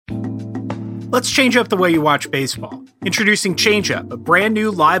Let's change up the way you watch baseball. Introducing Change Up, a brand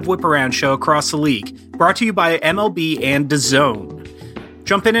new live whip-around show across the league, brought to you by MLB and DAZN.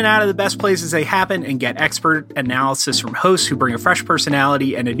 Jump in and out of the best places they happen and get expert analysis from hosts who bring a fresh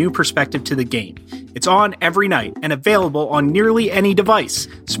personality and a new perspective to the game. It's on every night and available on nearly any device: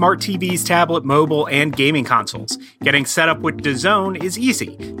 smart TVs, tablet, mobile, and gaming consoles. Getting set up with DAZN is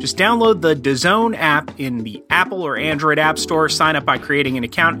easy. Just download the DAZN app in the Apple or Android App Store, sign up by creating an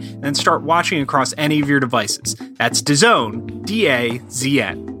account, and then start watching across any of your devices. That's DAZN,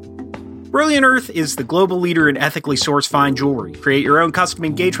 D-A-Z-N. Brilliant Earth is the global leader in ethically sourced fine jewelry. Create your own custom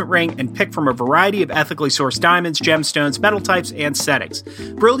engagement ring and pick from a variety of ethically sourced diamonds, gemstones, metal types, and settings.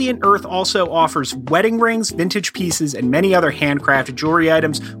 Brilliant Earth also offers wedding rings, vintage pieces, and many other handcrafted jewelry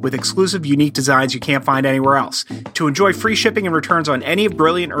items with exclusive, unique designs you can't find anywhere else. To enjoy free shipping and returns on any of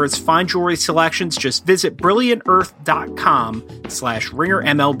Brilliant Earth's fine jewelry selections, just visit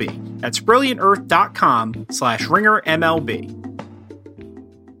brilliantearth.com/ringermlb. That's brilliantearth.com/ringermlb.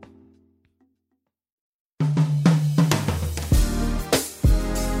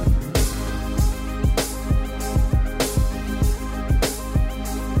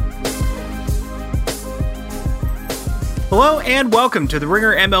 Hello and welcome to the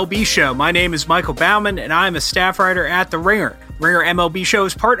Ringer MLB Show. My name is Michael Baumann and I'm a staff writer at The Ringer. Ringer MLB Show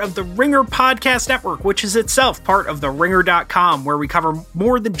is part of the Ringer Podcast Network, which is itself part of the Ringer.com, where we cover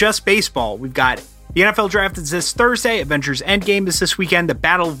more than just baseball. We've got the NFL Draft is this Thursday, Avengers Endgame is this weekend, the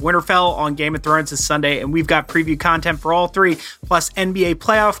Battle of Winterfell on Game of Thrones is Sunday, and we've got preview content for all three, plus NBA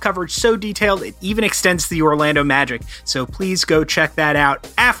playoff coverage so detailed it even extends to the Orlando Magic. So please go check that out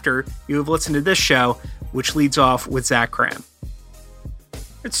after you have listened to this show, which leads off with Zach Kram.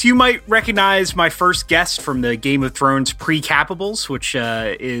 So you might recognize my first guest from the Game of Thrones pre-Cappables, which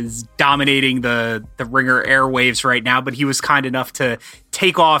is dominating the Ringer airwaves right now, but he was kind enough to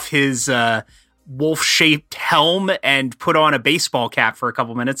take off his wolf-shaped helm and put on a baseball cap for a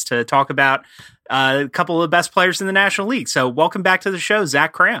couple minutes to talk about a couple of the best players in the National League. So welcome back to the show,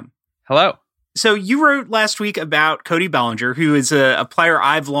 Zach Kram. Hello. So you wrote last week about Cody Bellinger, who is a player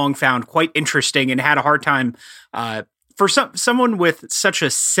I've long found quite interesting and had a hard time for someone with such a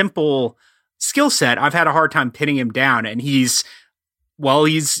simple skill set. I've had a hard time pinning him down, and he's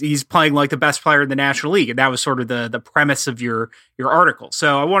playing like the best player in the National League, and that was sort of the premise of your article.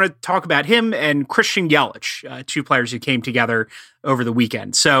 So I want to talk about him and Christian Yelich, two players who came together over the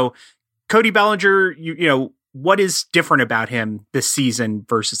weekend. So Cody Bellinger, you know, what is different about him this season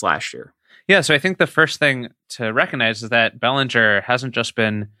versus last year? Yeah, so I think the first thing to recognize is that Bellinger hasn't just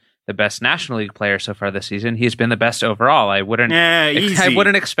been the best National League player so far this season. He's been the best overall. I wouldn't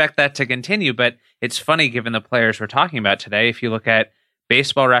expect that to continue, but it's funny given the players we're talking about today. If you look at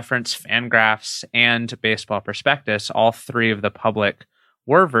Baseball Reference, Fangraphs, and Baseball Prospectus, all three of the public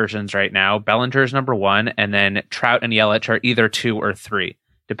WAR versions right now, Bellinger is number one, and then Trout and Yelich are either 2 or 3,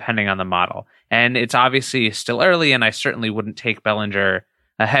 depending on the model. And it's obviously still early, and I certainly wouldn't take Bellinger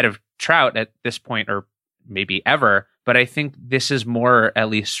ahead of Trout at this point, or maybe ever, but I think this is more, at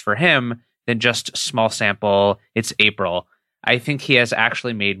least for him, than just small sample, it's April. I think he has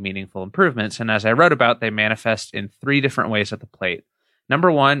actually made meaningful improvements, and as I wrote about, they manifest in 3 different ways at the plate.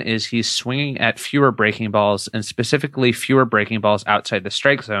 Number one is he's swinging at fewer breaking balls, and specifically fewer breaking balls outside the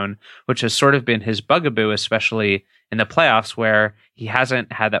strike zone, which has sort of been his bugaboo, especially in the playoffs, where he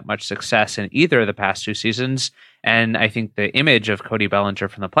hasn't had that much success in either of the past 2 seasons. And I think the image of Cody Bellinger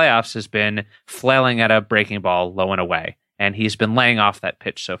from the playoffs has been flailing at a breaking ball low and away, and he's been laying off that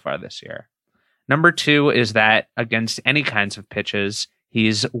pitch so far this year. Number 2 is that against any kinds of pitches,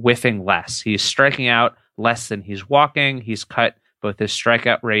 he's whiffing less. He's striking out less than he's walking. He's cut both his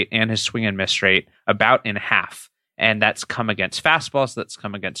strikeout rate and his swing and miss rate about in half. And that's come against fastballs, that's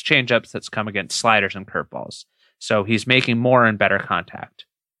come against changeups, that's come against sliders and curveballs. So he's making more and better contact.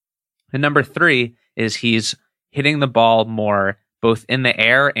 And number 3 is he's hitting the ball more both in the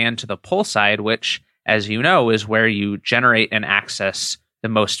air and to the pull side, which, as you know, is where you generate and access the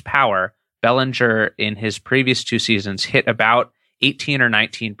most power. Bellinger, in his previous 2 seasons, hit about 18 or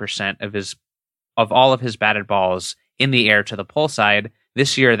 19% of all of his batted balls in the air to the pull side.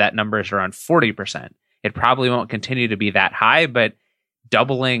 This year, that number is around 40%. It probably won't continue to be that high, but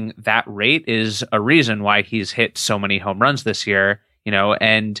doubling that rate is a reason why he's hit so many home runs this year, you know,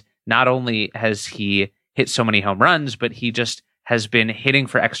 and not only has he hit so many home runs, but he just has been hitting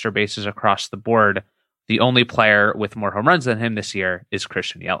for extra bases across the board. The only player with more home runs than him this year is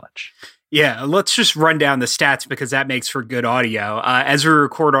Christian Yelich. Yeah, let's just run down the stats because that makes for good audio. As we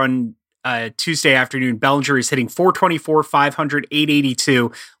record on Tuesday afternoon, Bellinger is hitting .424, 500,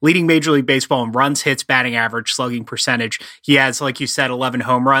 .882, leading Major League Baseball in runs, hits, batting average, slugging percentage. He has, like you said, 11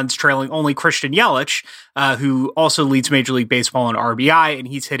 home runs, trailing only Christian Yelich, who also leads Major League Baseball in RBI, and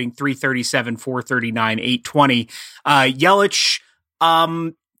he's hitting .337, 439, .820.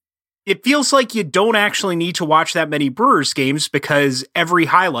 Yelich, it feels like you don't actually need to watch that many Brewers games because every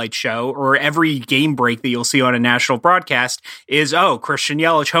highlight show or every game break that you'll see on a national broadcast is, Christian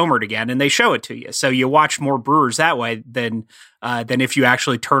Yelich homered again, and they show it to you. So you watch more Brewers that way than if you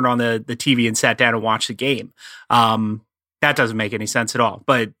actually turn on the TV and sat down and watched the game. That doesn't make any sense at all.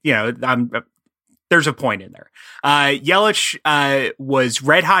 But, there's a point in there. Yelich was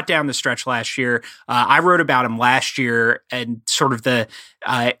red hot down the stretch last year. I wrote about him last year, and sort of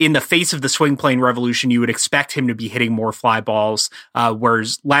in the face of the swing plane revolution, you would expect him to be hitting more fly balls.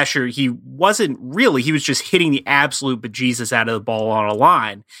 Whereas last year he wasn't really. He was just hitting the absolute bejesus out of the ball on a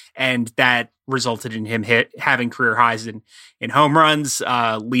line, and that resulted in him having career highs in home runs,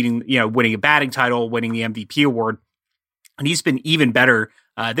 winning a batting title, winning the MVP award, and he's been even better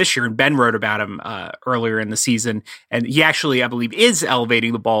this year, and Ben wrote about him earlier in the season, and he actually, I believe, is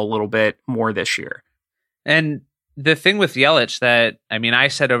elevating the ball a little bit more this year. And the thing with Yelich that, I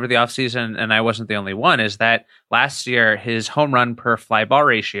said over the offseason, and I wasn't the only one, is that last year his home run per fly ball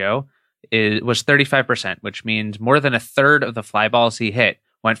ratio was 35%, which means more than a third of the fly balls he hit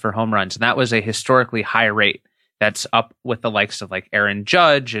went for home runs, and that was a historically high rate. That's up with the likes of like Aaron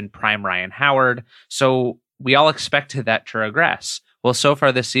Judge and prime Ryan Howard. So we all expected that to regress. Well, so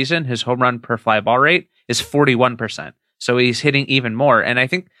far this season, his home run per fly ball rate is 41%. So he's hitting even more. And I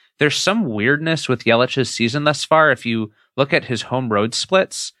think there's some weirdness with Yelich's season thus far. If you look at his home road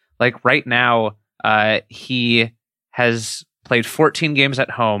splits, like right now, he has played 14 games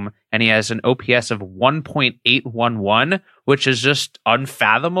at home and he has an OPS of 1.811, which is just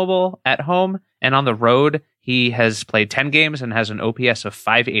unfathomable at home. And on the road, he has played 10 games and has an OPS of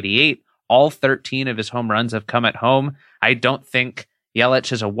 588. All 13 of his home runs have come at home. I don't think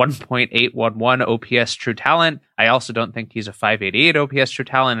Yelich is a 1.811 OPS true talent. I also don't think he's a 588 OPS true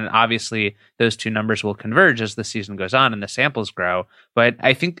talent. And obviously those two numbers will converge as the season goes on and the samples grow. But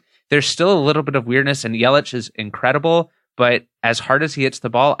I think there's still a little bit of weirdness, and Yelich is incredible. But as hard as he hits the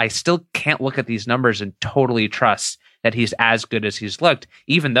ball, I still can't look at these numbers and totally trust that he's as good as he's looked,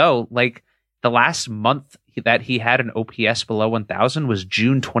 even though like the last month that he had an OPS below 1,000 was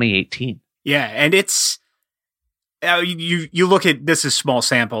June 2018. Yeah, and it's you look at this is small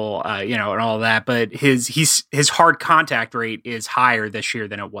sample, and all that, but his hard contact rate is higher this year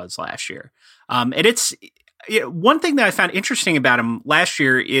than it was last year. And it's one thing that I found interesting about him last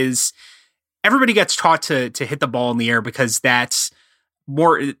year is everybody gets taught to hit the ball in the air because it's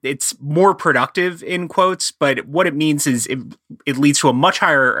more productive in quotes, but what it means is it leads to a much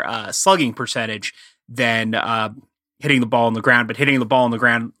higher slugging percentage than hitting the ball on the ground. But hitting the ball on the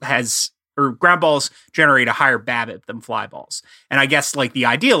ground ground balls generate a higher BABIP than fly balls. And I guess like the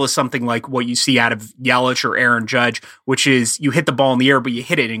ideal is something like what you see out of Yelich or Aaron Judge, which is you hit the ball in the air, but you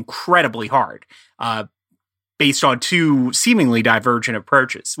hit it incredibly hard, based on two seemingly divergent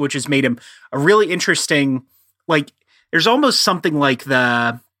approaches, which has made him a really interesting, like there's almost something like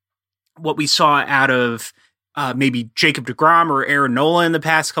what we saw out of maybe Jacob deGrom or Aaron Nola in the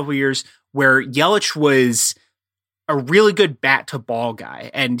past couple of years, where Yelich was a really good bat to ball guy.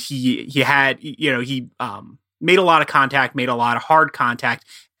 And he made a lot of contact, made a lot of hard contact.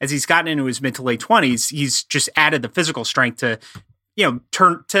 As he's gotten into his mid to late 20s, he's just added the physical strength to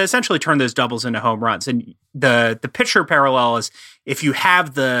essentially turn those doubles into home runs. And the pitcher parallel is if you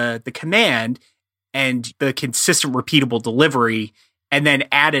have the command and the consistent repeatable delivery and then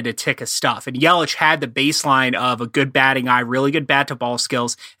added a tick of stuff. And Yelich had the baseline of a good batting eye, really good bat to ball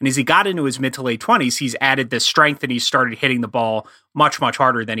skills. And as he got into his mid to late 20s, he's added this strength and he started hitting the ball much, much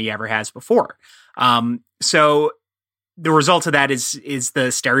harder than he ever has before. So the result of that is the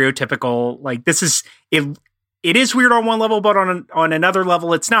stereotypical, like this is, it is weird on one level, but on another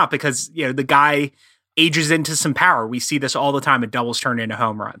level, it's not, because, the guy ages into some power. We see this all the time, and doubles turn into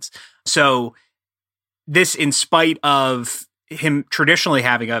home runs. So this, in spite of him traditionally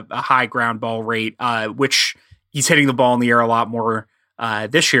having a high ground ball rate, which he's hitting the ball in the air a lot more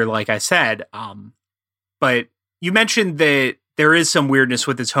this year, like I said. But you mentioned that there is some weirdness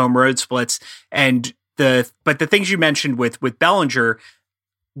with his home road splits, and the things you mentioned with Bellinger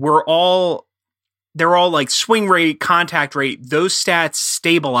they're all like swing rate, contact rate. Those stats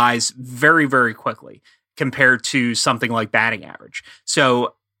stabilize very, very quickly compared to something like batting average.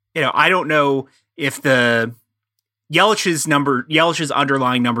 So, I don't know if the Yelich's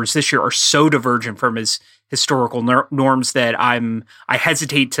underlying numbers this year are so divergent from his historical norms that I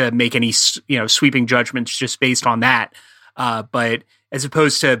hesitate to make any sweeping judgments just based on that. But as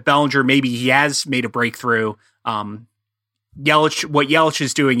opposed to Bellinger, maybe he has made a breakthrough. What Yelich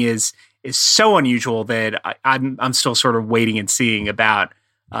is doing is so unusual that I'm still sort of waiting and seeing about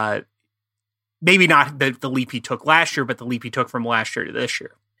maybe not the leap he took last year, but the leap he took from last year to this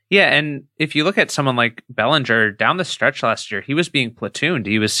year. Yeah, and if you look at someone like Bellinger, down the stretch last year, he was being platooned.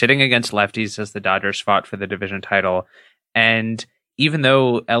 He was sitting against lefties as the Dodgers fought for the division title. And even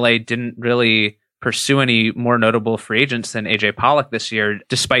though LA didn't really pursue any more notable free agents than AJ Pollock this year,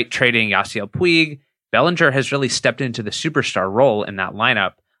 despite trading Yasiel Puig, Bellinger has really stepped into the superstar role in that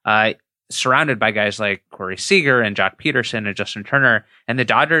lineup, surrounded by guys like Corey Seager and Jock Peterson and Justin Turner. And the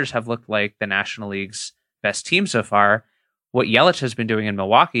Dodgers have looked like the National League's best team so far. What Yelich has been doing in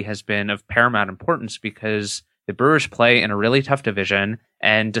Milwaukee has been of paramount importance because the Brewers play in a really tough division,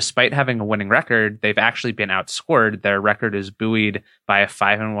 and despite having a winning record, they've actually been outscored. Their record is buoyed by a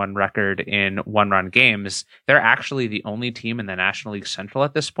 5-1 record in one-run games. They're actually the only team in the National League Central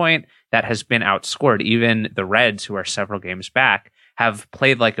at this point that has been outscored. Even the Reds, who are several games back, have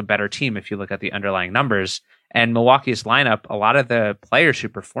played like a better team if you look at the underlying numbers. And Milwaukee's lineup, a lot of the players who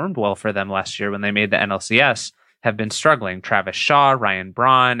performed well for them last year when they made the NLCS have been struggling. Travis Shaw, Ryan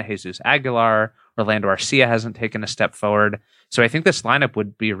Braun, Jesus Aguilar, Orlando Arcia hasn't taken a step forward. So I think this lineup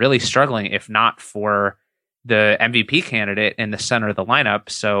would be really struggling if not for the MVP candidate in the center of the lineup.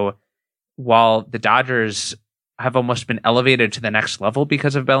 So while the Dodgers have almost been elevated to the next level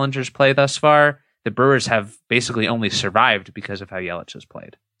because of Bellinger's play thus far, the Brewers have basically only survived because of how Yelich has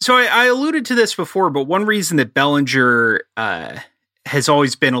played. So I alluded to this before, but one reason that Bellinger has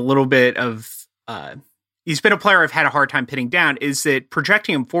always been a little bit of... he's been a player I've had a hard time pinning down, is that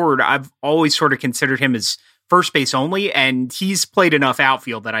projecting him forward, I've always sort of considered him as first base only, and he's played enough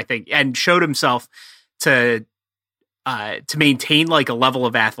outfield that I think, and showed himself to maintain like a level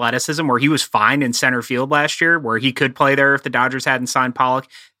of athleticism where he was fine in center field last year, where he could play there if the Dodgers hadn't signed Pollock,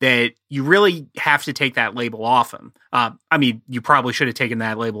 that you really have to take that label off him. I mean, you probably should have taken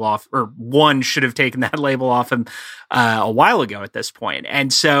that label off, or one should have taken that label off him a while ago at this point.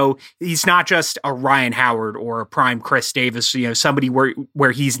 And so he's not just a Ryan Howard or a prime Chris Davis, somebody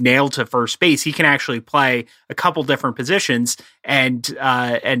where he's nailed to first base. He can actually play a couple different positions, and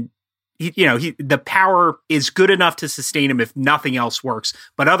the power is good enough to sustain him if nothing else works,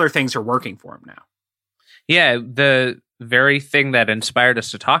 but other things are working for him now. Yeah, the very thing that inspired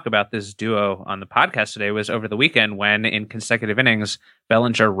us to talk about this duo on the podcast today was over the weekend when, in consecutive innings,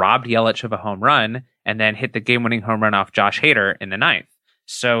 Bellinger robbed Yelich of a home run and then hit the game-winning home run off Josh Hader in the ninth.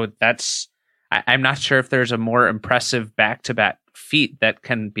 So I'm not sure if there's a more impressive back-to-back feat that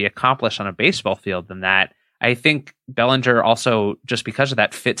can be accomplished on a baseball field than that. I think Bellinger also, just because of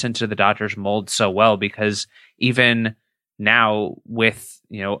that, fits into the Dodgers mold so well, because even now with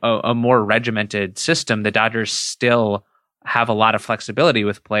a more regimented system, the Dodgers still have a lot of flexibility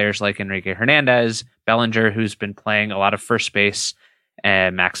with players like Enrique Hernandez, Bellinger, who's been playing a lot of first base,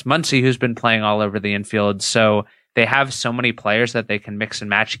 and Max Muncy, who's been playing all over the infield. So they have so many players that they can mix and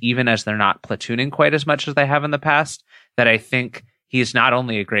match, even as they're not platooning quite as much as they have in the past, that I think he's not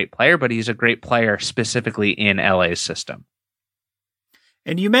only a great player, but he's a great player specifically in LA's system.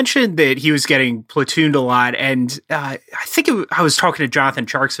 And you mentioned that he was getting platooned a lot. And I think I was talking to Jonathan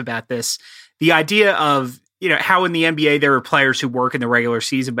Sharks about this. The idea of, how in the NBA there are players who work in the regular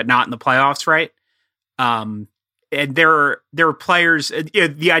season, but not in the playoffs, right? And there are players,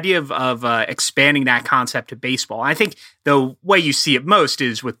 the idea of expanding that concept to baseball. I think the way you see it most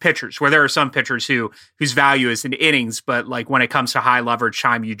is with pitchers, where there are some pitchers whose value is in innings, but like when it comes to high leverage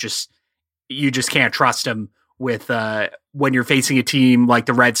time, you just can't trust them with when you're facing a team like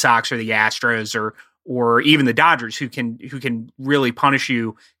the Red Sox or the Astros or even the Dodgers, who can really punish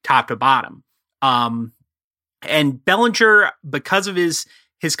you top to bottom. And Bellinger, because of his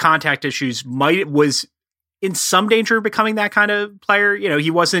contact issues, was in some danger of becoming that kind of player. He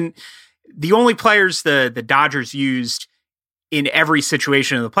wasn't the only players the Dodgers used in every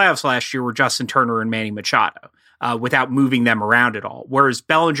situation in the playoffs last year were Justin Turner and Manny Machado, without moving them around at all. Whereas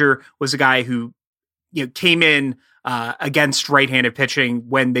Bellinger was a guy who, came in against right-handed pitching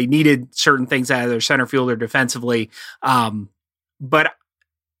when they needed certain things out of their center fielder defensively. But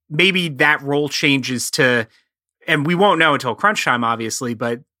maybe that role changes to, and we won't know until crunch time, obviously,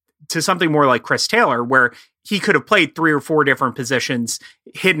 but to something more like Chris Taylor, where he could have played 3 or 4 different positions,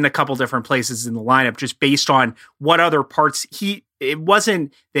 hidden a couple different places in the lineup, just based on what other parts it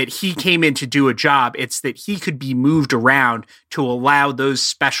wasn't that he came in to do a job. It's that he could be moved around to allow those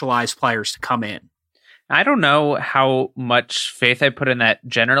specialized players to come in. I don't know how much faith I put in that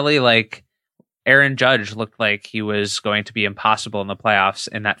generally. Like, Aaron Judge looked like he was going to be impossible in the playoffs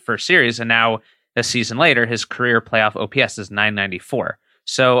in that first series, and now a season later, his career playoff OPS is 994.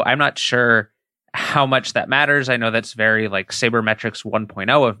 So I'm not sure how much that matters. I know that's very like sabermetrics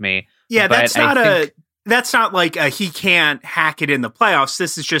 1.0 of me. Yeah, that's not like he can't hack it in the playoffs.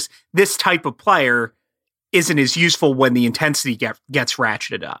 This is just this type of player isn't as useful when the intensity gets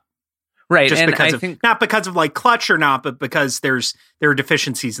ratcheted up. Right. Just and because not because of like clutch or not, but because there are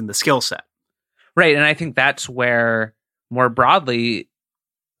deficiencies in the skill set. Right. And I think that's where more broadly,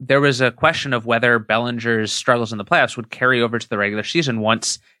 there was a question of whether Bellinger's struggles in the playoffs would carry over to the regular season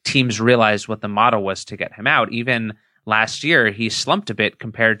once teams realized what the model was to get him out. Even last year, he slumped a bit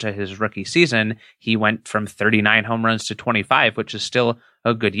compared to his rookie season. He went from 39 home runs to 25, which is still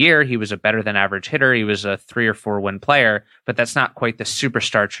a good year. He was a better than average hitter. He was a 3 or 4 win player, but that's not quite the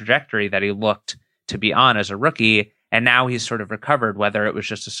superstar trajectory that he looked to be on as a rookie. And now he's sort of recovered, whether it was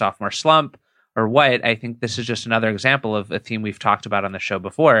just a sophomore slump or what. I think this is just another example of a theme we've talked about on the show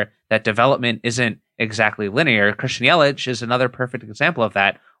before, that development isn't exactly linear. Christian Yelich is another perfect example of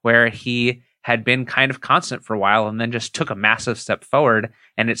that, where he had been kind of constant for a while and then just took a massive step forward.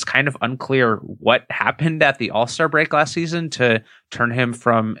 And it's kind of unclear what happened at the All-Star break last season to turn him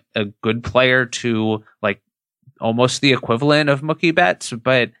from a good player to like almost the equivalent of Mookie Betts.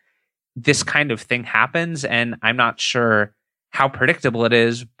 But this kind of thing happens, and I'm not sure how predictable it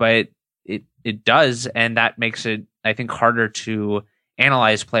is, but it does, and that makes it, I think, harder to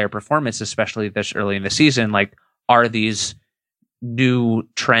analyze player performance, especially this early in the season. Like, are these new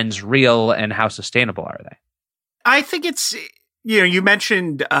trends real, and how sustainable are they? I think it's, you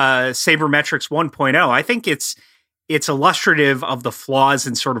mentioned sabermetrics 1.0. I think it's illustrative of the flaws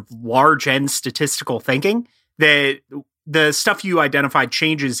in sort of large end statistical thinking, that the stuff you identified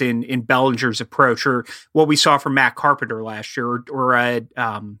changes in Bellinger's approach, or what we saw from Matt Carpenter last year, or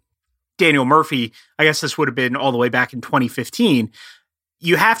Daniel Murphy. I guess this would have been all the way back in 2015.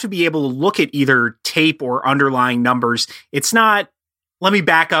 You have to be able to look at either tape or underlying numbers. It's not, let me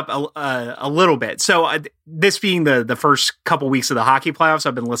back up a little bit. So this being the first couple weeks of the hockey playoffs,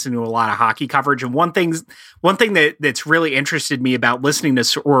 I've been listening to a lot of hockey coverage. And one thing that's really interested me about listening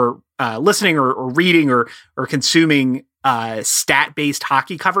to, or reading or consuming stat-based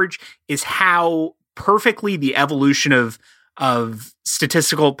hockey coverage, is how perfectly the evolution of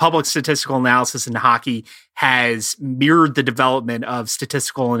public statistical analysis in hockey has mirrored the development of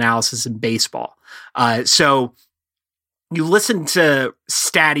statistical analysis in baseball. So you listen to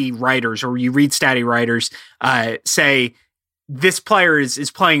statty writers, or you read statty writers say this player is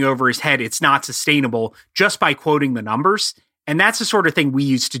playing over his head, it's not sustainable, just by quoting the numbers. And that's the sort of thing we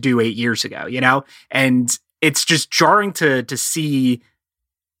used to do 8 years ago, and it's just jarring to see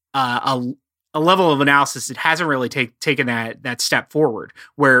a level of analysis that hasn't really taken that step forward,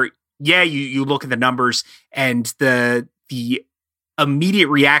 where, you look at the numbers and the immediate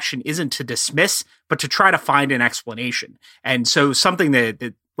reaction isn't to dismiss, but to try to find an explanation. And so something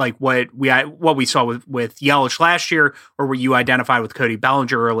that like what we saw with Yelich last year, or what you identified with Cody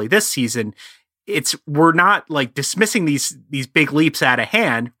Bellinger early this season, we're not like dismissing these big leaps out of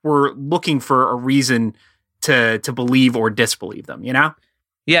hand. We're looking for a reason to believe or disbelieve them,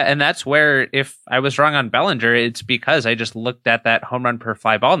 Yeah, and that's where, if I was wrong on Bellinger, it's because I just looked at that home run per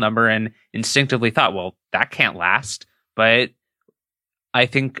fly ball number and instinctively thought, well, that can't last. But I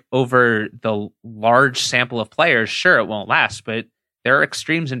think over the large sample of players, sure, it won't last, but there are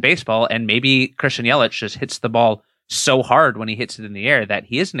extremes in baseball, and maybe Christian Yelich just hits the ball so hard when he hits it in the air that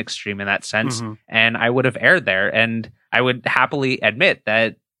he is an extreme in that sense, and I would have erred there, and I would happily admit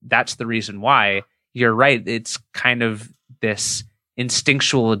that that's the reason why. You're right, it's kind of this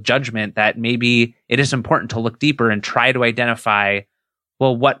instinctual judgment that maybe it is important to look deeper and try to identify,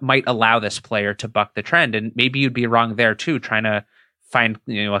 well, what might allow this player to buck the trend. And maybe you'd be wrong there too, trying to find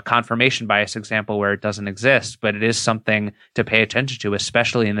a confirmation bias example where it doesn't exist, but it is something to pay attention to,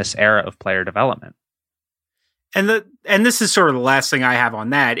 especially in this era of player development. And this is sort of the last thing I have on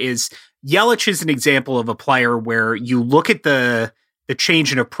that is Yelich is an example of a player where you look at the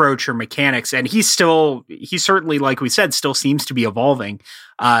change in approach or mechanics, and he certainly, like we said, still seems to be evolving.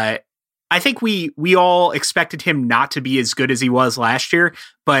 I think we all expected him not to be as good as he was last year,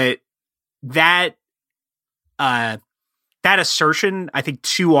 but that assertion, I think,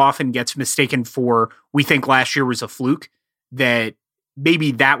 too often gets mistaken for, we think last year was a fluke, that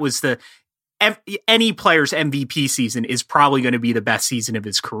maybe that was any player's MVP season is probably going to be the best season of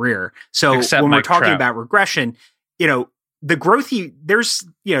his career. So except when we're talking about regression, the growth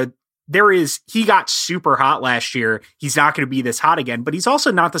he got super hot last year. He's not going to be this hot again, but he's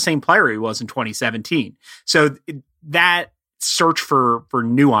also not the same player he was in 2017. So that search for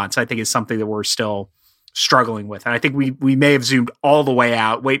nuance, I think, is something that we're still struggling with. And I think we may have zoomed all the way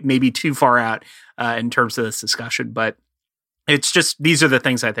out, maybe too far out in terms of this discussion, but it's just, these are the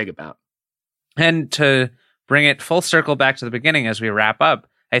things I think about. And to bring it full circle back to the beginning as we wrap up,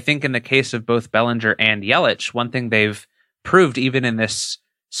 I think in the case of both Bellinger and Yelich, one thing they've proved even in this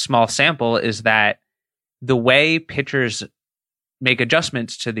small sample is that the way pitchers make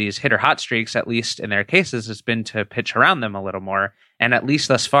adjustments to these hitter hot streaks, at least in their cases, has been to pitch around them a little more. And at least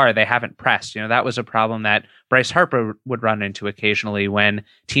thus far, they haven't pressed. That was a problem that Bryce Harper would run into occasionally when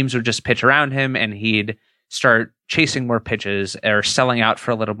teams would just pitch around him and he'd start chasing more pitches or selling out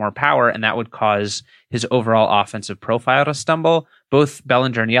for a little more power, and that would cause his overall offensive profile to stumble. Both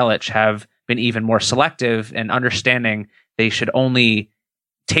Bellinger and Yelich have been even more selective and understanding they should only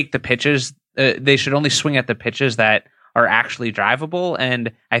take the pitches, they should only swing at the pitches that are actually drivable,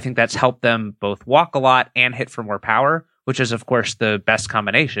 and I think that's helped them both walk a lot and hit for more power, which is, of course, the best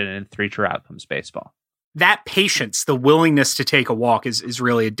combination in 3 true outcomes baseball. That patience, the willingness to take a walk is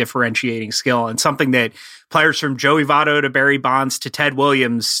really a differentiating skill, and something that players from Joey Votto to Barry Bonds to Ted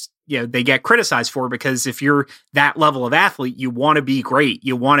Williams, they get criticized for, because if you're that level of athlete, you want to be great.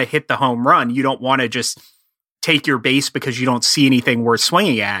 You want to hit the home run. You don't want to just take your base because you don't see anything worth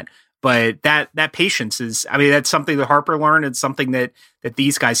swinging at. But that patience is, that's something that Harper learned, and something that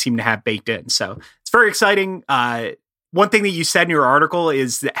these guys seem to have baked in. So it's very exciting. One thing that you said in your article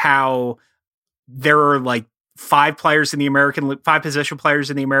is that how there are like 5 position players in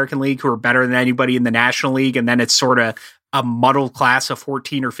the American League who are better than anybody in the National League, and then it's sort of a muddled class of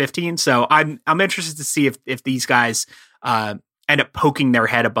 14 or 15. So I'm interested to see if these guys end up poking their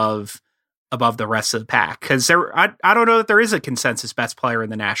head above the rest of the pack, because I don't know that there is a consensus best player in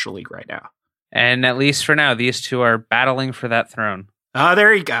the National League right now. And at least for now, these two are battling for that throne. Oh,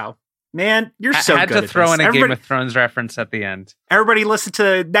 there you go. Man, you're so good. I had to throw in a Game of Thrones reference at the end. Everybody listen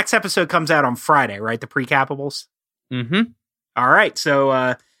to next episode comes out on Friday, right? The pre-cappables. Mm-hmm. All right.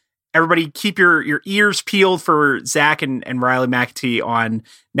 So everybody keep your ears peeled for Zach and Riley McAtee on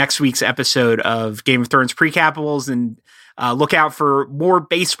next week's episode of Game of Thrones pre-cappables, and look out for more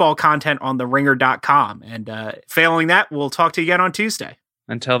baseball content on theringer.com. And failing that, we'll talk to you again on Tuesday.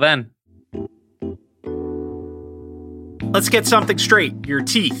 Until then. Let's get something straight. Your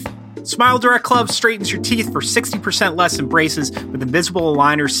teeth. Smile Direct Club straightens your teeth for 60% less in braces with invisible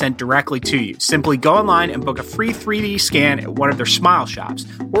aligners sent directly to you. Simply go online and book a free 3D scan at one of their smile shops,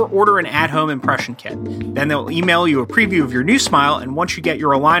 or order an at-home impression kit. Then they'll email you a preview of your new smile, and once you get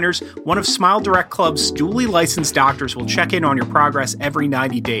your aligners, one of Smile Direct Club's duly licensed doctors will check in on your progress every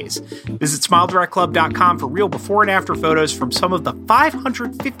 90 days. Visit SmileDirectClub.com for real before and after photos from some of the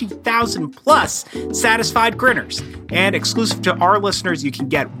 550,000 plus satisfied grinners. And exclusive to our listeners, you can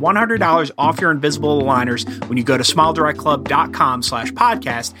get $100 off your invisible aligners when you go to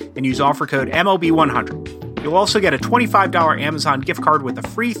SmileDirectClub.com/podcast and use offer code MLB100. You'll also get a $25 Amazon gift card with a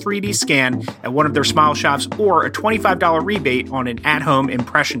free 3D scan at one of their smile shops, or a $25 rebate on an at-home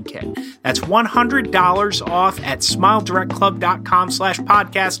impression kit. That's $100 off at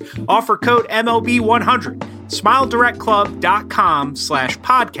SmileDirectClub.com/podcast. Offer code MLB100.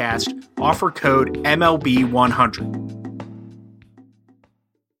 SmileDirectClub.com/podcast. Offer code MLB100.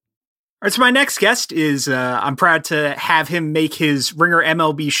 All right, so my next guest is, I'm proud to have him make his Ringer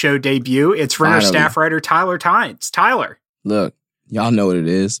MLB show debut. It's Ringer staff writer Tyler Tynes. Tyler. Look, y'all know what it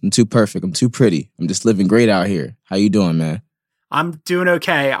is. I'm too perfect. I'm too pretty. I'm just living great out here. How you doing, man? I'm doing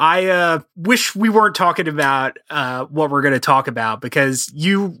okay. I wish we weren't talking about what we're going to talk about, because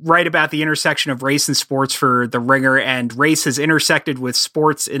you write about the intersection of race and sports for The Ringer, and race has intersected with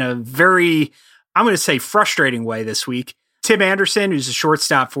sports in a very, I'm going to say, frustrating way this week. Tim Anderson, who's a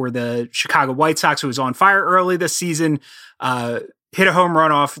shortstop for the Chicago White Sox, who was on fire early this season, hit a home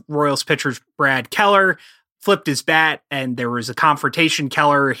run off Royals pitcher Brad Keller, flipped his bat, and there was a confrontation.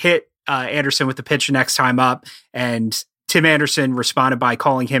 Keller hit Anderson with the pitch the next time up, and Tim Anderson responded by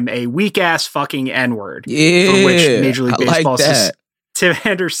calling him a weak-ass fucking N-word. Yeah, for which Major League Baseball Tim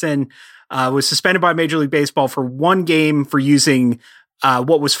Anderson was suspended by Major League Baseball for 1 game for using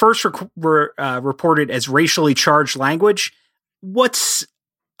what was first reported as racially charged language. What's,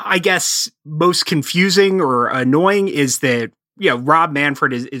 I guess, most confusing or annoying is that, Rob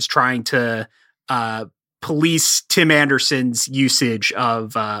Manfred is trying to police Tim Anderson's usage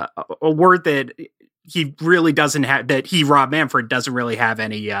of a word that he really doesn't have, Rob Manfred doesn't really have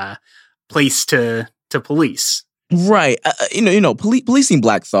any place to police. Right. Policing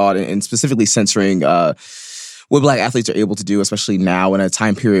Black thought and specifically censoring what Black athletes are able to do, especially now in a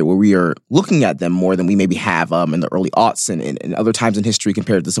time period where we are looking at them more than we maybe have in the early aughts and other times in history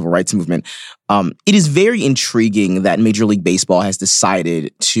compared to the civil rights movement. It is very intriguing that Major League Baseball has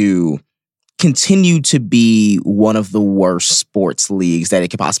decided to continue to be one of the worst sports leagues that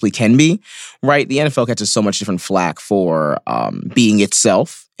it possibly can be, right? The NFL catches so much different flack for being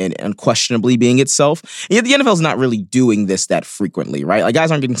itself and unquestionably being itself. And yet the NFL is not really doing this that frequently, right? Like,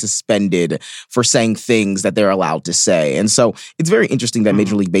 guys aren't getting suspended for saying things that they're allowed to say. And so it's very interesting that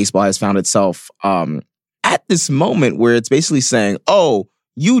Major League Baseball has found itself at this moment where it's basically saying, oh,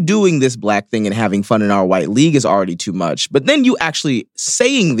 you doing this Black thing and having fun in our white league is already too much. But then you actually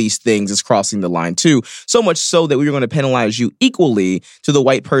saying these things is crossing the line too. So much so that we're going to penalize you equally to the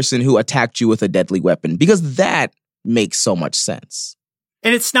white person who attacked you with a deadly weapon, because that makes so much sense.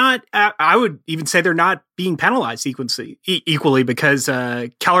 And it's not, I would even say they're not being penalized equally because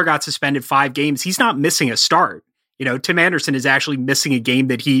Keller got suspended 5 games. He's not missing a start. You know, Tim Anderson is actually missing a game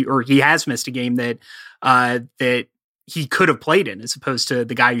that he has missed a game that he could have played in, as opposed to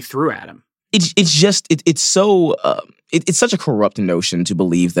the guy who threw at him. It's such a corrupt notion to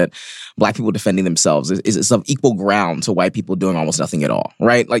believe that Black people defending themselves is of equal ground to white people doing almost nothing at all,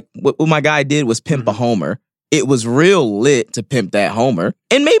 right? Like what my guy did was pimp a homer. It was real lit to pimp that homer,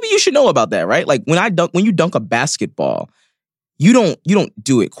 and maybe you should know about that, right? Like when you dunk a basketball, you don't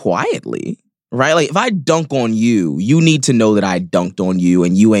do it quietly, right? Like if I dunk on you, you need to know that I dunked on you,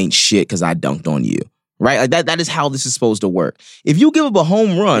 and you ain't shit because I dunked on you. Right? Like that is how this is supposed to work. If you give up a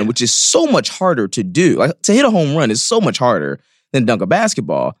home run, which is so much harder to do, like to hit a home run is so much harder than dunk a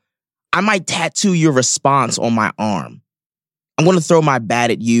basketball, I might tattoo your response on my arm. I'm going to throw my bat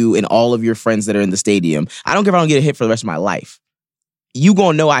at you and all of your friends that are in the stadium. I don't care if I don't get a hit for the rest of my life. You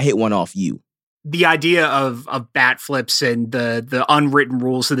going to know I hit one off you. The idea of bat flips and the unwritten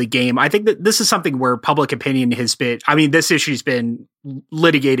rules of the game, I think that this is something where public opinion has been, I mean, this issue's been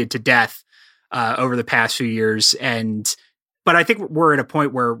litigated to death over the past few years. But I think we're at a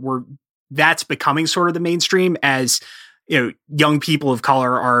point where that's becoming sort of the mainstream, as, you know, young people of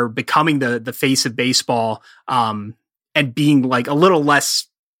color are becoming the face of baseball, and being like a little less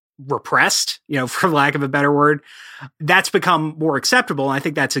repressed, you know, for lack of a better word. That's become more acceptable. And I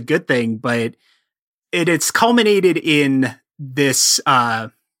think that's a good thing, but it's culminated in this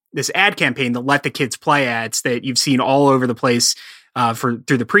ad campaign, the Let the Kids Play ads that you've seen all over the place through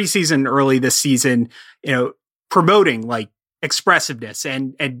the preseason, early this season, you know, promoting like expressiveness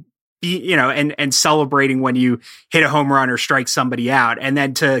and be, you know, and celebrating when you hit a home run or strike somebody out. And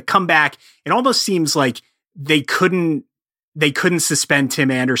then to come back, it almost seems like they couldn't suspend Tim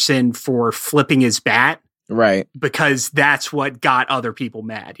Anderson for flipping his bat. Right. Because that's what got other people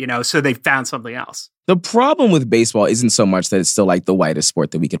mad, you know, so they found something else. The problem with baseball isn't so much that it's still like the whitest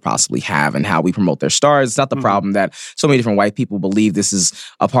sport that we could possibly have and how we promote their stars. It's not the problem that so many different white people believe this is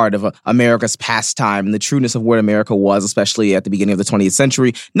a part of America's pastime and the trueness of what America was, especially at the beginning of the 20th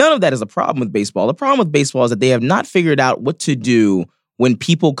century. None of that is a problem with baseball. The problem with baseball is that they have not figured out what to do when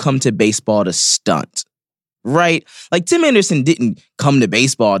people come to baseball to stunt. Right? Like Tim Anderson didn't come to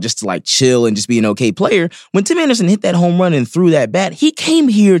baseball just to like chill and just be an okay player. When Tim Anderson hit that home run and threw that bat, he came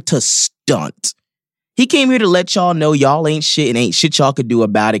here to stunt. He came here to let y'all know y'all ain't shit and ain't shit y'all could do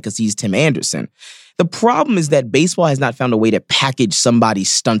about it because he's Tim Anderson. The problem is that baseball has not found a way to package somebody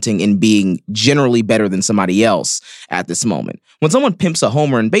stunting and being generally better than somebody else at this moment. When someone pimps a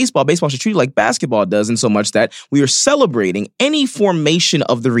homer in baseball, baseball should treat it like basketball does, in so much that we are celebrating any formation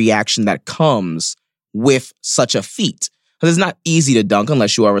of the reaction that comes with such a feat. Because it's not easy to dunk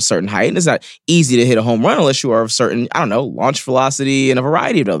unless you are of a certain height, and it's not easy to hit a home run unless you are of a certain, I don't know, launch velocity and a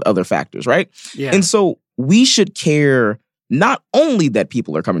variety of other factors, right? Yeah. And so we should care not only that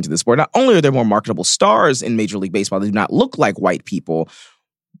people are coming to the sport, not only are there more marketable stars in Major League Baseball that do not look like white people,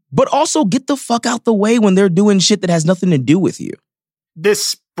 but also get the fuck out the way when they're doing shit that has nothing to do with you.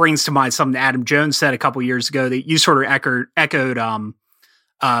 This brings to mind something Adam Jones said a couple years ago that you sort of echoed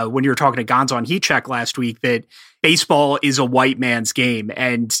when you were talking to Gonzo on Heat Check last week, that baseball is a white man's game.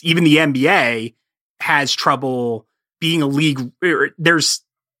 And even the NBA has trouble being a league. There's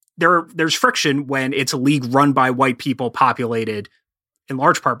friction when it's a league run by white people, populated in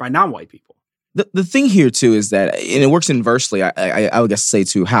large part by non-white people. The thing here, too, is that, and it works inversely, I would guess say,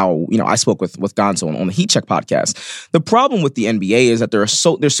 to how, you know, I spoke with Gonzo on the Heat Check podcast. The problem with the NBA is that there's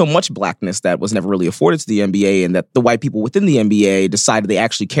so much blackness that was never really afforded to the NBA, and that the white people within the NBA decided they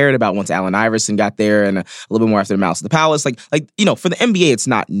actually cared about once Allen Iverson got there and a little bit more after the Mouse of the Palace. Like, you know, for the NBA, it's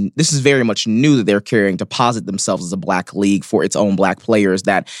not, this is very much new that they're caring to posit themselves as a black league for its own black players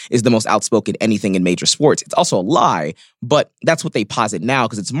that is the most outspoken anything in major sports. It's also a lie, but that's what they posit now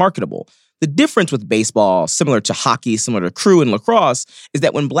because it's marketable. The difference with baseball, similar to hockey, similar to crew and lacrosse, is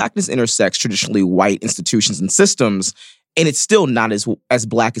that when blackness intersects traditionally white institutions and systems, and it's still not as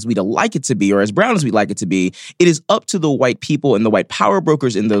black as we'd like it to be or as brown as we'd like it to be, it is up to the white people and the white power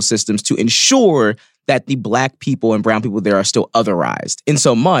brokers in those systems to ensure that the black people and brown people there are still otherized, in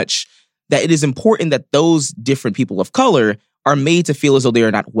so much that it is important that those different people of color are made to feel as though they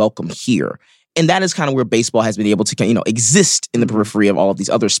are not welcome here. And that is kind of where baseball has been able to, exist in the periphery of all of these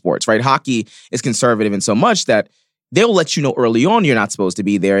other sports, right? Hockey is conservative in so much that they'll let you know early on you're not supposed to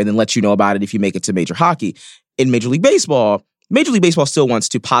be there and then let you know about it if you make it to major hockey. In Major League Baseball still wants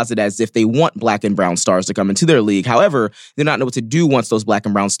to posit as if they want black and brown stars to come into their league. However, they don't know what to do once those black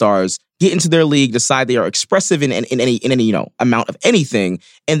and brown stars get into their league, decide they are expressive in any amount of anything,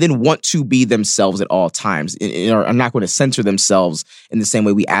 and then want to be themselves at all times, and are not going to censor themselves in the same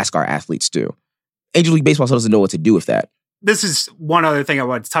way we ask our athletes to. Major League Baseball still doesn't know what to do with that. This is one other thing I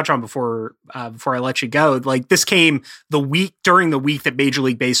wanted to touch on before I let you go. Like, this came during the week that Major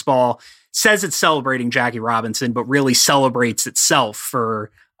League Baseball says it's celebrating Jackie Robinson, but really celebrates itself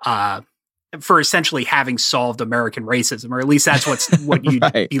for essentially having solved American racism, or at least that's what you'd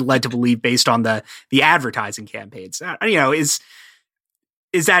right. be led to believe based on the advertising campaigns.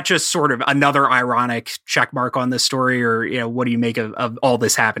 Is that just sort of another ironic check mark on this story, or what do you make of all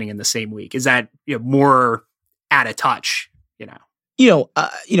this happening in the same week? Is that more out of touch? Jules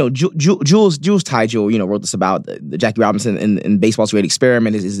Tygel, wrote this about the Jackie Robinson and baseball's great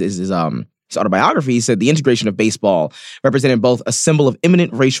experiment. His autobiography. He said the integration of baseball represented both a symbol of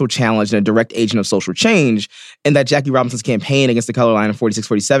imminent racial challenge and a direct agent of social change, and that Jackie Robinson's campaign against the color line in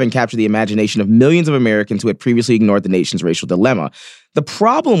 46-47 captured the imagination of millions of Americans who had previously ignored the nation's racial dilemma. The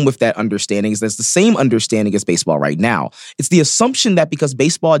problem with that understanding is that's the same understanding as baseball right now. It's the assumption that because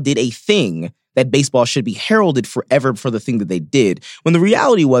baseball did a thing, that baseball should be heralded forever for the thing that they did. When the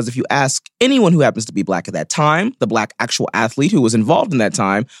reality was, if you ask anyone who happens to be black at that time, the black actual athlete who was involved in that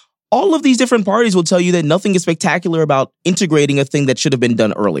time, all of these different parties will tell you that nothing is spectacular about integrating a thing that should have been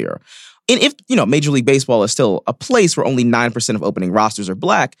done earlier. And if, Major League Baseball is still a place where only 9% of opening rosters are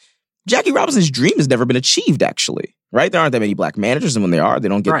black, Jackie Robinson's dream has never been achieved, actually, right? There aren't that many black managers, and when they are, they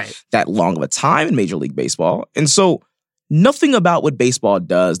don't get that long of a time in Major League Baseball. And so nothing about what baseball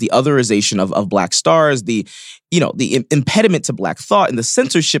does, the otherization of black stars, the impediment to black thought and the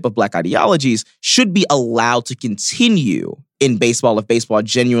censorship of black ideologies should be allowed to continue in baseball if baseball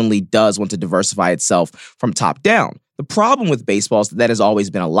genuinely does want to diversify itself from top down. The problem with baseball is that has always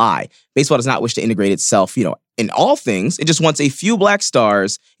been a lie. Baseball does not wish to integrate itself, in all things. It just wants a few black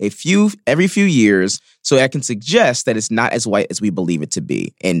stars, every few years, so that can suggest that it's not as white as we believe it to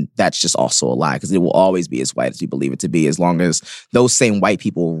be. And that's just also a lie, because it will always be as white as we believe it to be, as long as those same white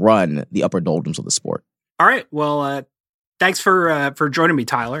people run the upper doldrums of the sport. All right. Well, thanks for joining me,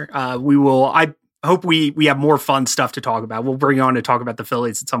 Tyler. I hope we have more fun stuff to talk about. We'll bring you on to talk about the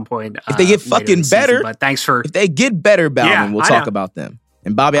Phillies at some point. If they get fucking better, season, but thanks for... If they get better, Baumann, we'll talk about them.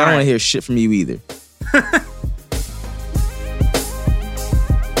 And Bobby, I don't want to hear shit from you either.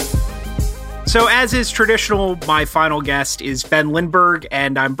 So as is traditional, my final guest is Ben Lindbergh,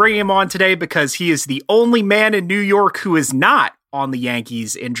 and I'm bringing him on today because he is the only man in New York who is not on the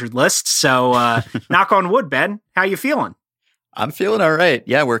Yankees injured list. So knock on wood, Ben. How you feeling? I'm feeling all right.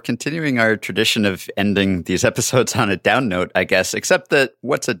 Yeah, we're continuing our tradition of ending these episodes on a down note, I guess, except that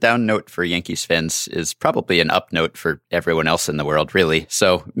what's a down note for Yankees fans is probably an up note for everyone else in the world, really.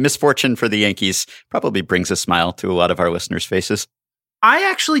 So misfortune for the Yankees probably brings a smile to a lot of our listeners' faces.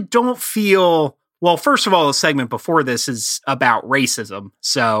 I actually don't feel... Well, first of all, the segment before this is about racism.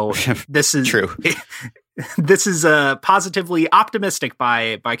 So this is... True. This is positively optimistic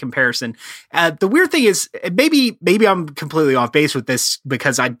by comparison. The weird thing is, maybe I'm completely off base with this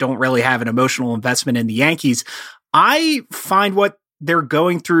because I don't really have an emotional investment in the Yankees. I find what they're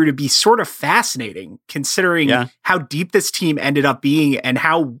going through to be sort of fascinating, considering how deep this team ended up being and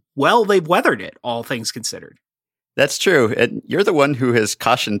how well they've weathered it, all things considered. That's true. And you're the one who has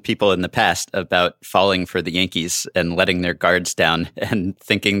cautioned people in the past about falling for the Yankees and letting their guards down and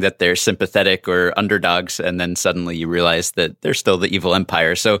thinking that they're sympathetic or underdogs. And then suddenly you realize that they're still the evil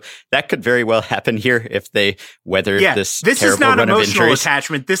empire. So that could very well happen here if they weather this terrible run of injuries. This is not emotional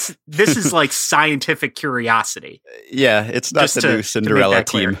attachment. This is like scientific curiosity. Yeah, it's not the new Cinderella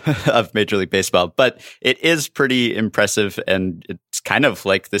team of Major League Baseball, but it is pretty impressive. And it's kind of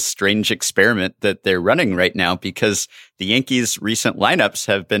like this strange experiment that they're running right now, because the Yankees' recent lineups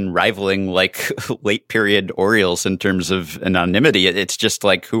have been rivaling like late period Orioles in terms of anonymity. It's just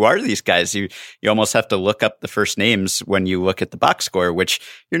like, who are these guys? You almost have to look up the first names when you look at the box score, which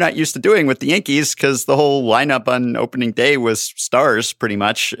you're not used to doing with the Yankees because the whole lineup on opening day was stars pretty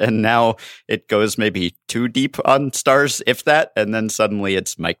much. And now it goes maybe too deep on stars, if that. And then suddenly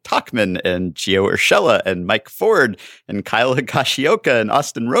it's Mike Tauchman and Gio Urshela and Mike Ford and Kyle Higashioka and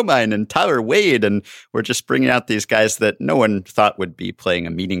Austin Romine and Tyler Wade. And we're just bringing out these guys that no one thought would be playing a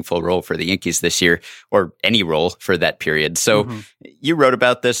meaningful role for the Yankees this year, or any role for that period. So you wrote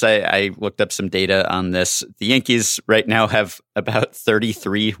about this. I looked up some data on this. The Yankees right now have about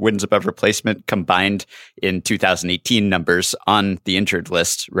 33 wins above replacement combined in 2018 numbers on the injured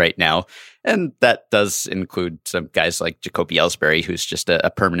list right now. And that does include some guys like Jacoby Ellsbury, who's just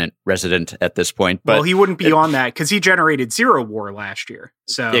a permanent resident at this point. But he wouldn't be on that because he generated 0 WAR last year.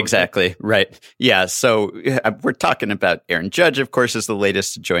 So exactly. Right. Yeah. So we're talking about Aaron Judge, of course, is the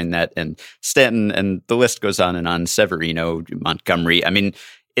latest to join that, and Stanton, and the list goes on and on. Severino, Montgomery. I mean,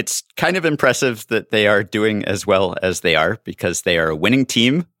 it's kind of impressive that they are doing as well as they are because they are a winning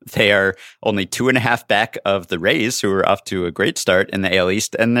team. They are only 2.5 back of the Rays, who are off to a great start in the AL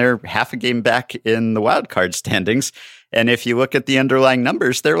East, and they're half a game back in the wild card standings. And if you look at the underlying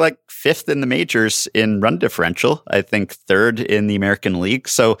numbers, they're like 5th in the majors in run differential, I think 3rd in the American League.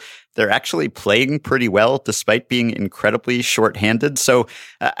 So they're actually playing pretty well despite being incredibly shorthanded. So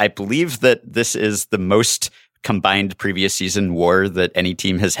I believe that this is the most combined previous season WAR that any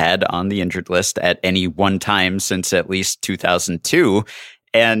team has had on the injured list at any one time since at least 2002.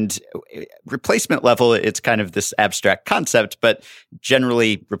 And replacement level, it's kind of this abstract concept, but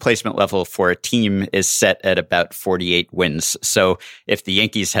generally replacement level for a team is set at about 48 wins. So if the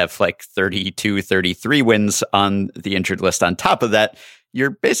Yankees have like 32, 33 wins on the injured list on top of that,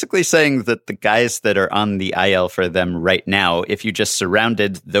 you're basically saying that the guys that are on the IL for them right now, if you just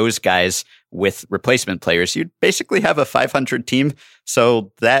surrounded those guys with replacement players, you'd basically have a 500 team.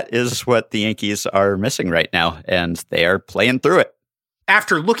 So that is what the Yankees are missing right now, and they are playing through it.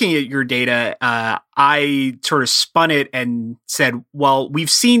 After looking at your data, I sort of spun it and said, well, we've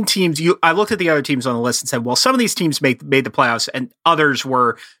seen teams. I looked at the other teams on the list and said, well, some of these teams made the playoffs and others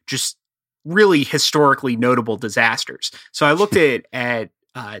were just really historically notable disasters. So I looked at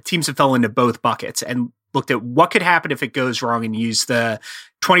teams that fell into both buckets and looked at what could happen if it goes wrong, and used the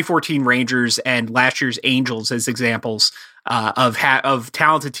 2014 Rangers and last year's Angels as examples of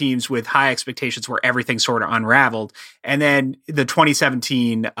talented teams with high expectations where everything sort of unraveled. And then the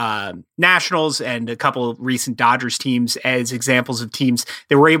 2017 Nationals and a couple of recent Dodgers teams as examples of teams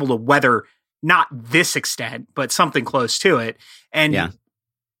that were able to weather not this extent, but something close to it. And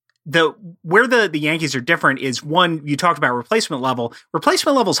where the Yankees are different is, one, you talked about replacement level.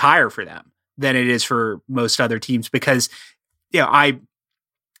 Replacement level's higher for them than it is for most other teams because,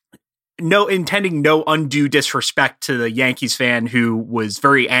 intending no undue disrespect to the Yankees fan who was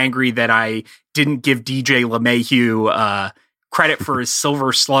very angry that I didn't give DJ LeMahieu credit for his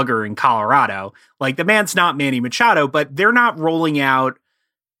silver slugger in Colorado. Like, the man's not Manny Machado, but they're not rolling out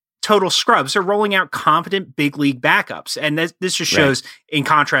total scrubs. They're rolling out competent big league backups. And this just shows, in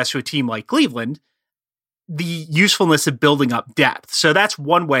contrast to a team like Cleveland, the usefulness of building up depth. So that's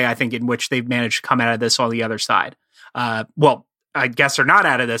one way, I think, in which they've managed to come out of this on the other side. Well, I guess they're not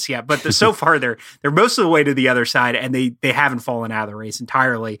out of this yet, but so far they're most of the way to the other side, and they haven't fallen out of the race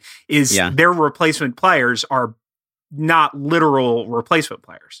entirely. Their replacement players are not literal replacement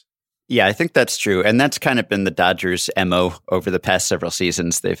players. Yeah, I think that's true. And that's kind of been the Dodgers' MO over the past several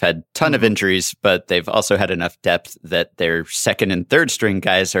seasons. They've had a ton of injuries, but they've also had enough depth that their second and third string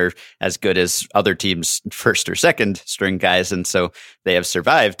guys are as good as other teams' first or second string guys. And so they have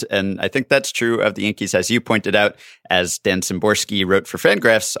survived. And I think that's true of the Yankees, as you pointed out, as Dan Szymborski wrote for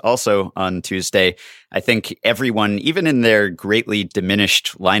Fangraphs also on Tuesday. I think everyone, even in their greatly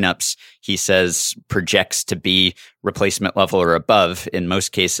diminished lineups, he says projects to be replacement level or above, in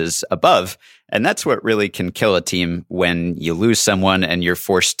most cases above. And that's what really can kill a team, when you lose someone and you're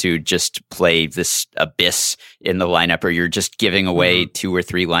forced to just play this abyss in the lineup, or you're just giving away 2 or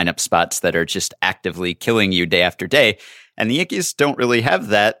 3 lineup spots that are just actively killing you day after day. And the Yankees don't really have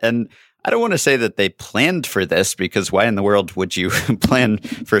that. And I don't want to say that they planned for this, because why in the world would you plan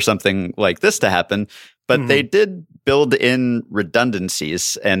for something like this to happen? But they did build in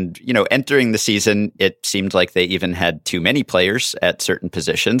redundancies. And, entering the season, it seemed like they even had too many players at certain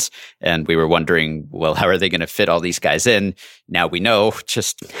positions. And we were wondering, well, how are they going to fit all these guys in? Now we know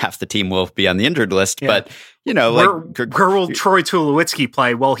just half the team will be on the injured list. Yeah. But, where will Troy Tulowitzki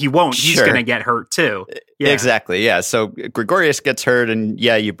play? Well, he won't. He's going to get hurt too. Yeah. Exactly. Yeah. So Gregorius gets hurt, and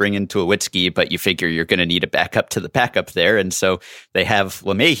you bring in Tulowitzki, but you figure you're going to need a backup to the backup there. And so they have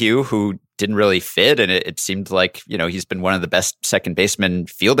LeMahieu, who didn't really fit. And it seemed like, he's been one of the best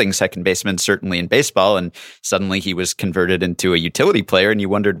fielding second basemen, certainly in baseball. And suddenly he was converted into a utility player, and you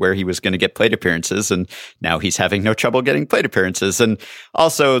wondered where he was going to get plate appearances. And now he's having no trouble getting plate appearances. And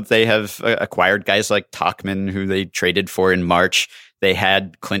also they have acquired guys like Tauchman, who they traded for in March. They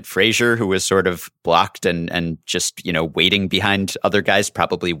had Clint Frazier, who was sort of blocked and just, waiting behind other guys,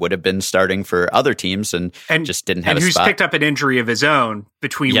 probably would have been starting for other teams and just didn't have a spot. And who's picked up an injury of his own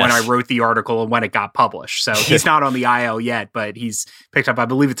between when I wrote the article and when it got published. So he's not on the IL yet, but he's picked up, I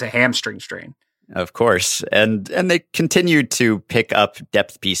believe it's a hamstring strain. Of course. And they continue to pick up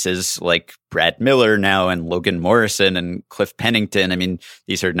depth pieces like Brad Miller now and Logan Morrison and Cliff Pennington. I mean,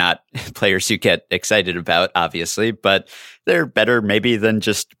 these are not players you get excited about, obviously, but they're better maybe than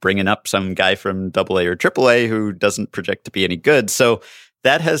just bringing up some guy from AA or AAA who doesn't project to be any good. So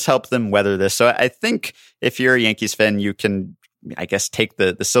that has helped them weather this. So I think if you're a Yankees fan, you can, I guess, take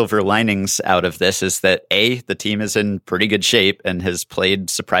the silver linings out of this is that the team is in pretty good shape and has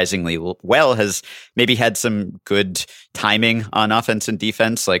played surprisingly well, has maybe had some good timing on offense and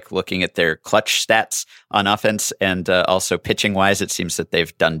defense, like looking at their clutch stats on offense and also pitching wise, it seems that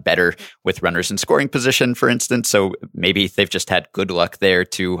they've done better with runners in scoring position, for instance. So maybe they've just had good luck there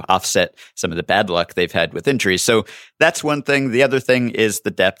to offset some of the bad luck they've had with injuries. So that's one thing. The other thing is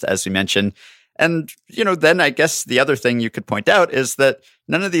the depth, as we mentioned. And, then I guess the other thing you could point out is that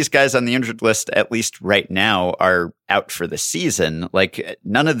none of these guys on the injured list, at least right now, are out for the season. Like,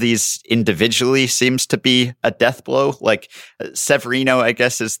 none of these individually seems to be a death blow. Like, Severino, I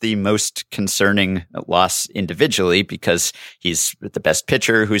guess, is the most concerning loss individually because he's the best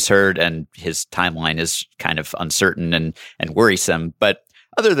pitcher who's hurt and his timeline is kind of uncertain and worrisome. But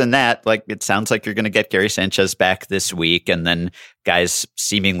other than that, like, it sounds like you're going to get Gary Sanchez back this week, and then guys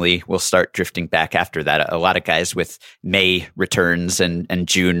seemingly will start drifting back after that. A lot of guys with May returns and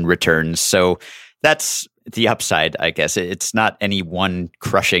June returns. So that's the upside, I guess. It's not any one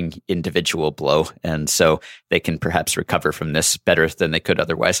crushing individual blow. And so they can perhaps recover from this better than they could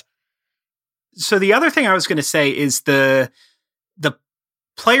otherwise. So the other thing I was going to say is the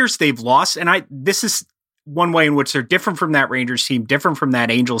players they've lost, and this is one way in which they're different from that Rangers team, different from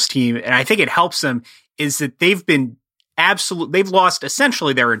that Angels team. And I think it helps them is that they've lost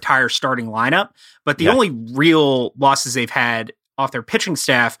essentially their entire starting lineup, but the only real losses they've had off their pitching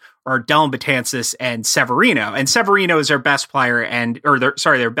staff are Dellin Betances and Severino. And Severino is their best player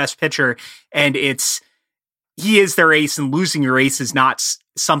their best pitcher. And he is their ace, and losing your ace is not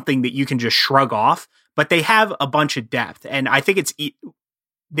something that you can just shrug off, but they have a bunch of depth. And I think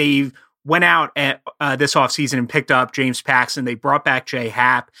they've went out at this offseason and picked up James Paxton. They brought back Jay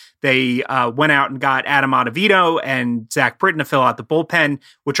Happ. They went out and got Adam Ottavino and Zach Britton to fill out the bullpen,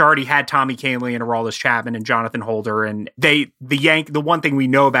 which already had Tommy Kahnle and Aroldis Chapman and Jonathan Holder. And the one thing we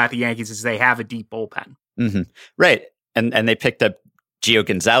know about the Yankees is they have a deep bullpen. Mm-hmm. Right. And they picked up Gio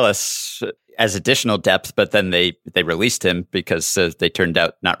Gonzalez as additional depth, but then they released him because they turned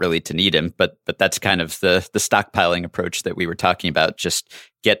out not really to need him. But that's kind of the stockpiling approach that we were talking about. Just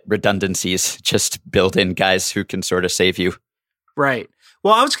get redundancies, just build in guys who can sort of save you. Right.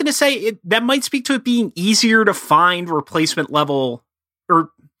 Well, I was going to say that might speak to it being easier to find replacement level or,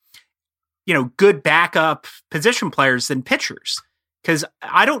 good backup position players than pitchers. Because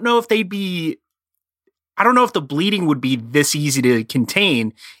I don't know if the bleeding would be this easy to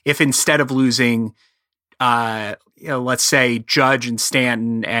contain if instead of losing, let's say Judge and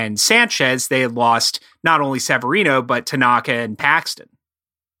Stanton and Sanchez, they had lost not only Severino, but Tanaka and Paxton.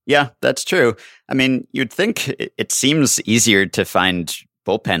 Yeah, that's true. I mean, you'd think it seems easier to find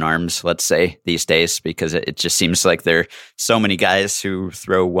bullpen arms, let's say, these days, because it just seems like there are so many guys who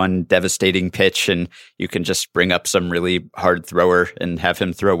throw one devastating pitch and you can just bring up some really hard thrower and have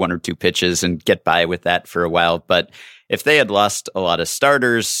him throw one or two pitches and get by with that for a while. But if they had lost a lot of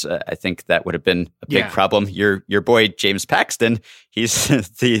starters, I think that would have been a big problem. Your boy, James Paxton, he's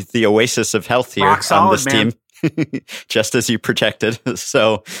the oasis of health here on this team. Just as you projected.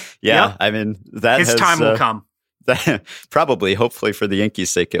 So, yeah, yep. I mean, his time will come. probably, hopefully for the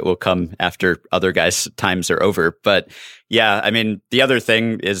Yankees' sake, it will come after other guys' times are over. But yeah, I mean, the other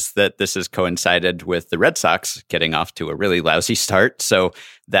thing is that this has coincided with the Red Sox getting off to a really lousy start. So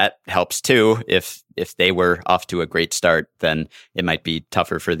that helps too. If they were off to a great start, then it might be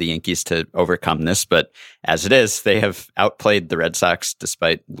tougher for the Yankees to overcome this. But as it is, they have outplayed the Red Sox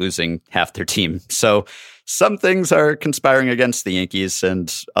despite losing half their team. So some things are conspiring against the Yankees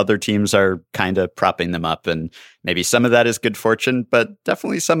and other teams are kind of propping them up. And maybe some of that is good fortune, but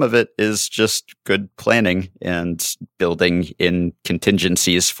definitely some of it is just good planning and building in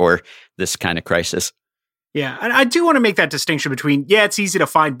contingencies for this kind of crisis. Yeah, and I do want to make that distinction between, it's easy to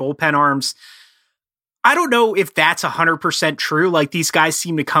find bullpen arms. I don't know if that's 100% true. Like, these guys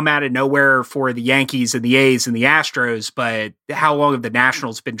seem to come out of nowhere for the Yankees and the A's and the Astros, but how long have the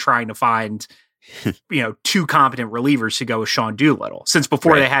Nationals been trying to find, two competent relievers to go with Sean Doolittle since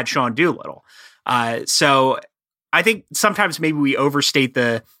before they had Sean Doolittle? So I think sometimes maybe we overstate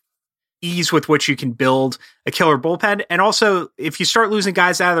the ease with which you can build a killer bullpen. And also, if you start losing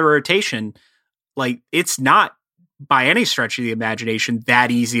guys out of the rotation, like, it's not by any stretch of the imagination that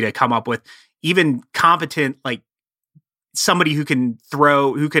easy to come up with even competent, like, somebody who can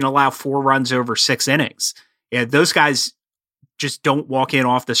allow 4 runs over 6 innings. Yeah, those guys just don't walk in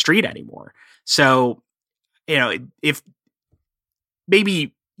off the street anymore. So, if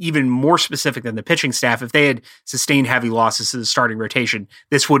maybe even more specific than the pitching staff, if they had sustained heavy losses to the starting rotation,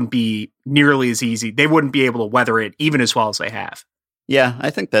 this wouldn't be nearly as easy. They wouldn't be able to weather it even as well as they have. Yeah, I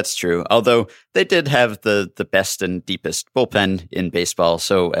think that's true. Although they did have the best and deepest bullpen in baseball.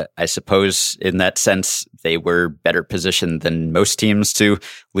 So I suppose in that sense, they were better positioned than most teams to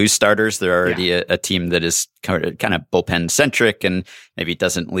lose starters. They're already a team that is kind of bullpen centric and maybe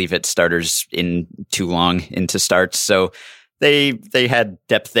doesn't leave its starters in too long into starts. So they had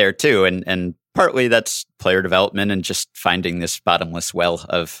depth there too. And partly that's player development and just finding this bottomless well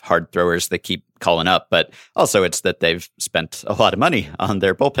of hard throwers that keep calling up. But also it's that they've spent a lot of money on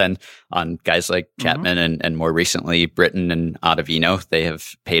their bullpen, on guys like Chapman and more recently Britton and Ottavino. They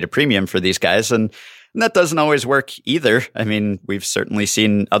have paid a premium for these guys. And that doesn't always work either. I mean, we've certainly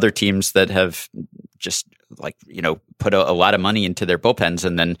seen other teams that have just put a lot of money into their bullpens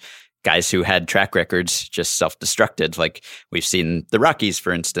and then guys who had track records just self-destructed. Like we've seen the Rockies,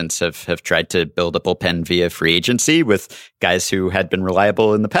 for instance, have tried to build a bullpen via free agency with guys who had been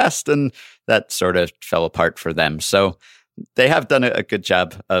reliable in the past, and that sort of fell apart for them. So they have done a good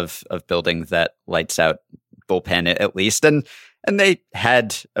job of building that lights out bullpen at least. And they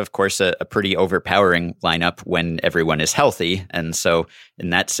had, of course, a pretty overpowering lineup when everyone is healthy. And so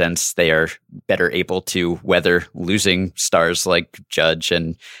in that sense, they are better able to weather losing stars like Judge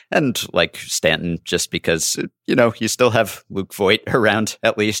and like Stanton, just because, you still have Luke Voit around,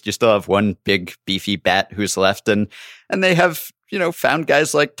 at least. You still have one big beefy bat who's left. And they have, found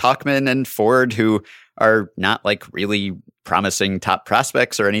guys like Tauchman and Ford who are not like really promising top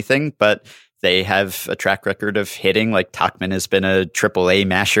prospects or anything, but they have a track record of hitting. Like Tauchman has been a AAA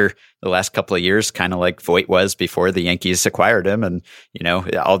masher the last couple of years, kind of like Voit was before the Yankees acquired him. And,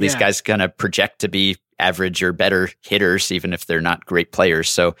 all these guys kind of project to be average or better hitters, even if they're not great players.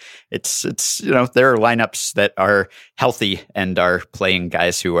 So it's there are lineups that are healthy and are playing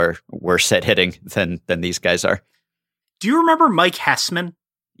guys who are worse at hitting than these guys are. Do you remember Mike Hessman?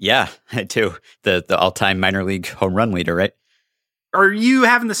 Yeah, I do. The all-time minor league home run leader, right? Are you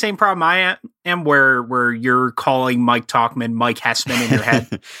having the same problem I am where you're calling Mike Tauchman Mike Hessman in your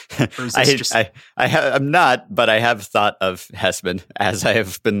head? Or is this I'm not, but I have thought of Hessman as I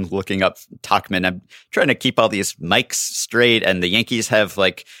have been looking up Tauchman. I'm trying to keep all these Mikes straight, and the Yankees have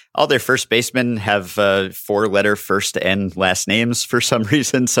like all their first basemen have 4-letter first and last names for some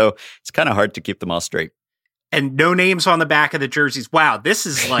reason. So it's kind of hard to keep them all straight. And no names on the back of the jerseys. Wow, this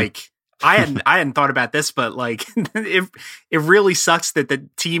is like... I hadn't thought about this, but like it really sucks that the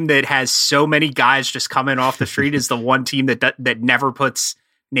team that has so many guys just coming off the street is the one team that never puts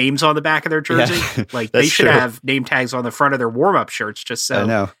names on the back of their jersey. Yeah, like they should have name tags on the front of their warm-up shirts just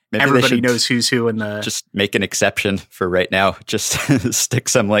so everybody knows who's who in the... Just make an exception for right now. Just stick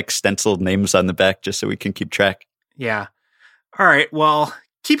some like stenciled names on the back just so we can keep track. Yeah. All right. Well,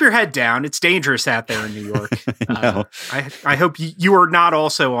 keep your head down. It's dangerous out there in New York. No. I hope you are not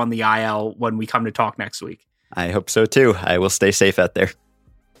also on the IL when we come to talk next week. I hope so too. I will stay safe out there.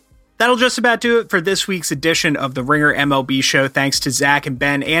 That'll just about do it for this week's edition of the Ringer MLB Show. Thanks to Zach and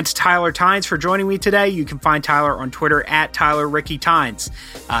Ben and to Tyler Tynes for joining me today. You can find Tyler on Twitter at TylerRickyTynes.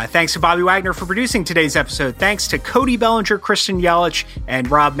 Thanks to Bobby Wagner for producing today's episode. Thanks to Cody Bellinger, Kristen Yelich, and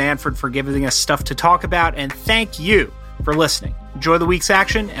Rob Manfred for giving us stuff to talk about. And thank you for listening. Enjoy the week's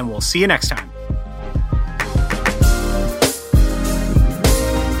action, and we'll see you next time.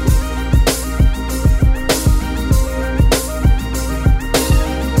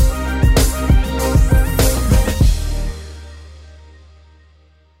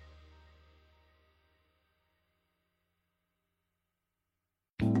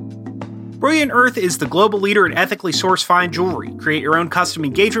 Brilliant Earth is the global leader in ethically sourced fine jewelry. Create your own custom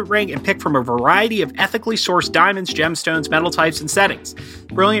engagement ring and pick from a variety of ethically sourced diamonds, gemstones, metal types, and settings.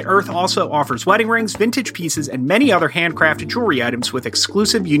 Brilliant Earth also offers wedding rings, vintage pieces, and many other handcrafted jewelry items with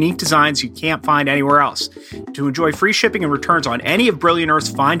exclusive, unique designs you can't find anywhere else. To enjoy free shipping and returns on any of Brilliant Earth's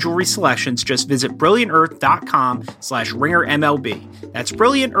fine jewelry selections, just visit brilliantearth.com/ringermlb. That's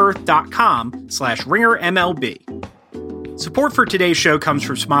brilliantearth.com/ringermlb. Support for today's show comes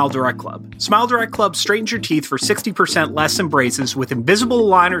from Smile Direct Club. Smile Direct Club straightens your teeth for 60% less than braces with invisible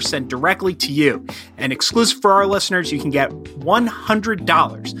aligners sent directly to you. And exclusive for our listeners, you can get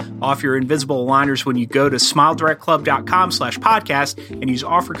 $100 off your invisible aligners when you go to smiledirectclub.com/podcast and use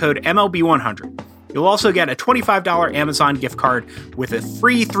offer code MLB100. You'll also get a $25 Amazon gift card with a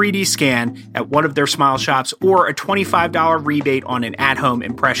free 3D scan at one of their Smile shops or a $25 rebate on an at-home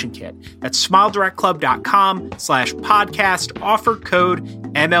impression kit. That's smiledirectclub.com/podcast, offer code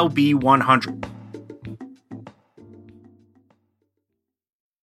MLB100.